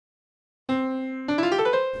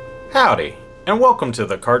Howdy, and welcome to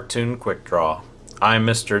the Cartoon Quick Draw. I'm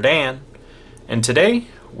Mr. Dan, and today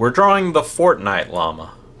we're drawing the Fortnite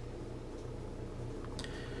Llama.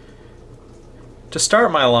 To start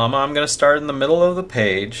my llama, I'm going to start in the middle of the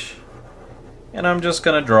page, and I'm just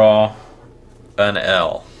going to draw an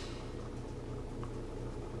L.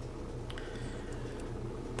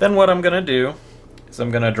 Then what I'm going to do is I'm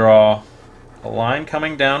going to draw a line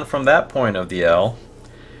coming down from that point of the L,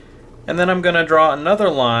 and then I'm going to draw another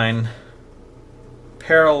line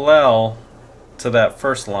parallel to that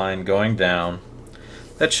first line going down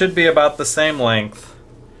that should be about the same length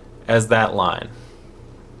as that line.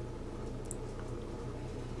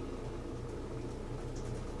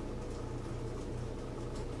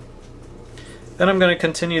 Then I'm going to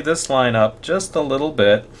continue this line up just a little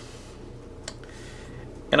bit,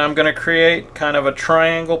 and I'm going to create kind of a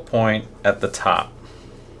triangle point at the top.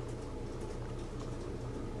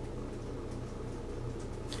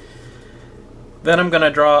 Then I'm going to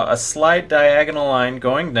draw a slight diagonal line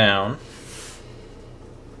going down.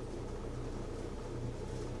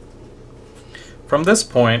 From this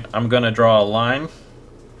point, I'm going to draw a line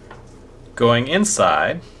going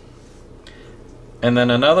inside, and then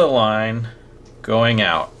another line going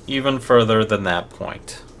out, even further than that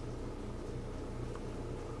point.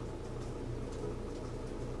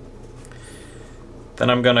 Then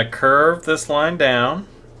I'm going to curve this line down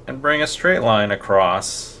and bring a straight line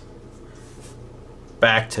across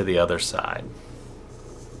back to the other side.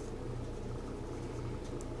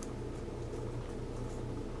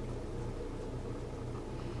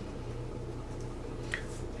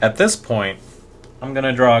 At this point, I'm going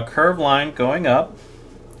to draw a curved line going up,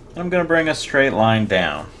 and I'm going to bring a straight line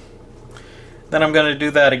down. Then I'm going to do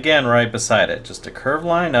that again right beside it, just a curved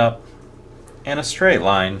line up and a straight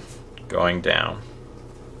line going down.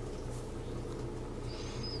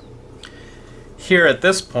 Here at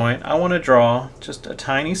this point, I want to draw just a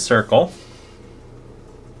tiny circle,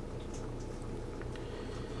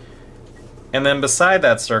 and then beside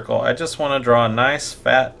that circle I just want to draw a nice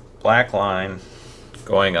fat black line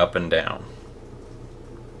going up and down.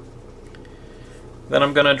 Then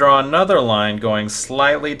I'm going to draw another line going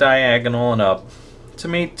slightly diagonal and up to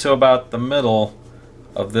meet to about the middle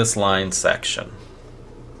of this line section.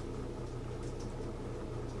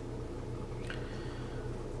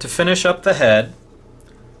 To finish up the head,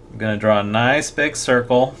 I'm going to draw a nice big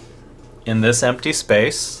circle in this empty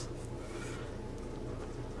space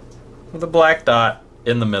with a black dot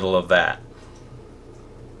in the middle of that.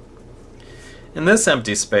 In this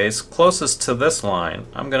empty space, closest to this line,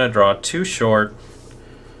 I'm going to draw two short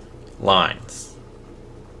lines.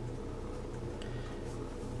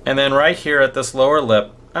 And then right here at this lower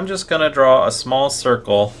lip, I'm just going to draw a small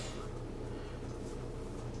circle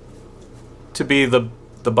to be the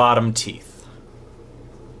bottom teeth.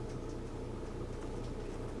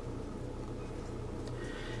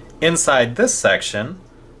 Inside this section,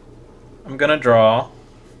 I'm going to draw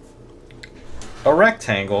a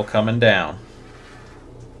rectangle coming down.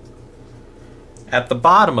 At the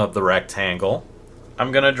bottom of the rectangle,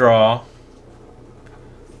 I'm going to draw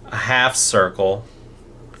a half circle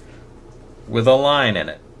with a line in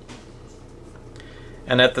it.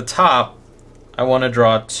 And at the top, I want to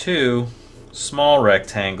draw two small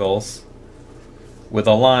rectangles with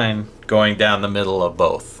a line going down the middle of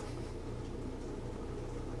both.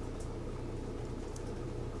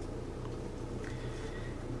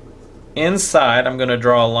 Inside, I'm going to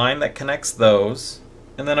draw a line that connects those,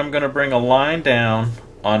 and then I'm going to bring a line down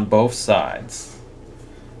on both sides.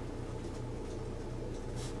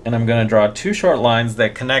 And I'm going to draw two short lines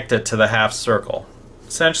that connect it to the half circle,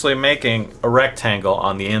 essentially making a rectangle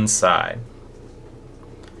on the inside.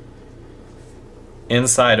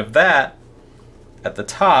 Inside of that, at the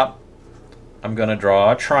top, I'm going to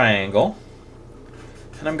draw a triangle,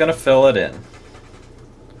 and I'm going to fill it in.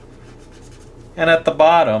 And at the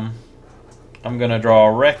bottom, I'm going to draw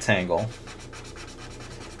a rectangle,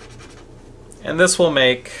 and this will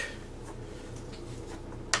make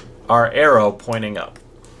our arrow pointing up.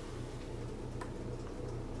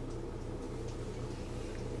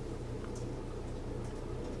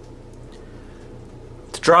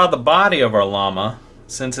 To draw the body of our llama,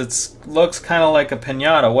 since it looks kind of like a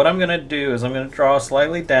piñata, what I'm going to do is I'm going to draw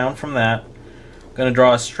slightly down from that. I'm going to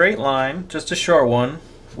draw a straight line, just a short one,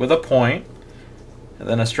 with a point, and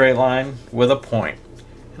then a straight line with a point.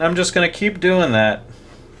 And I'm just going to keep doing that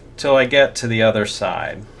till I get to the other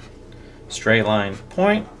side. Straight line,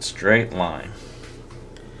 point, straight line.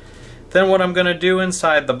 Then what I'm going to do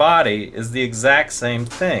inside the body is the exact same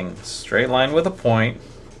thing. Straight line with a point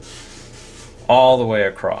all the way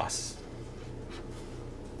across.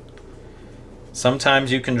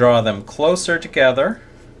 Sometimes you can draw them closer together,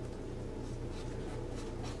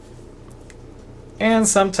 and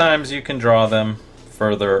sometimes you can draw them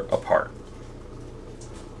further apart.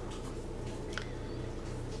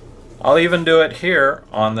 I'll even do it here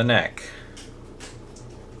on the neck.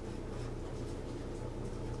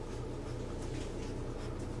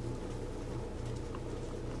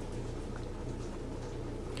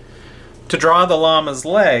 To draw the llama's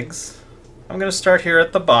legs, I'm going to start here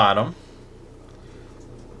at the bottom.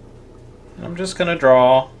 I'm just going to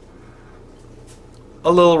draw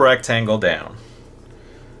a little rectangle down.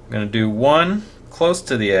 I'm going to do one close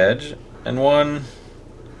to the edge and one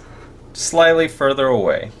slightly further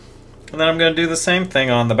away. And then I'm going to do the same thing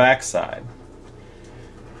on the back side.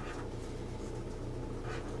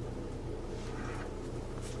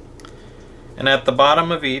 And at the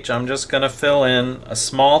bottom of each, I'm just going to fill in a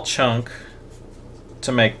small chunk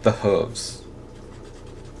to make the hooves.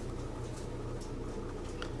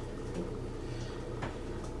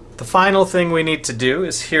 The final thing we need to do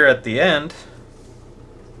is here at the end.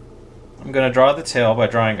 I'm going to draw the tail by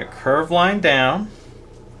drawing a curved line down,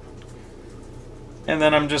 and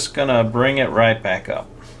then I'm just going to bring it right back up.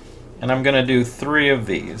 And I'm going to do 3 of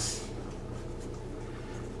these.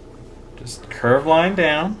 Just curved line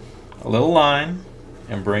down, a little line,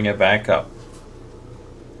 and bring it back up.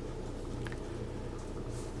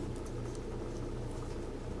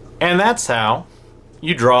 And that's how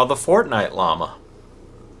you draw the Fortnite llama.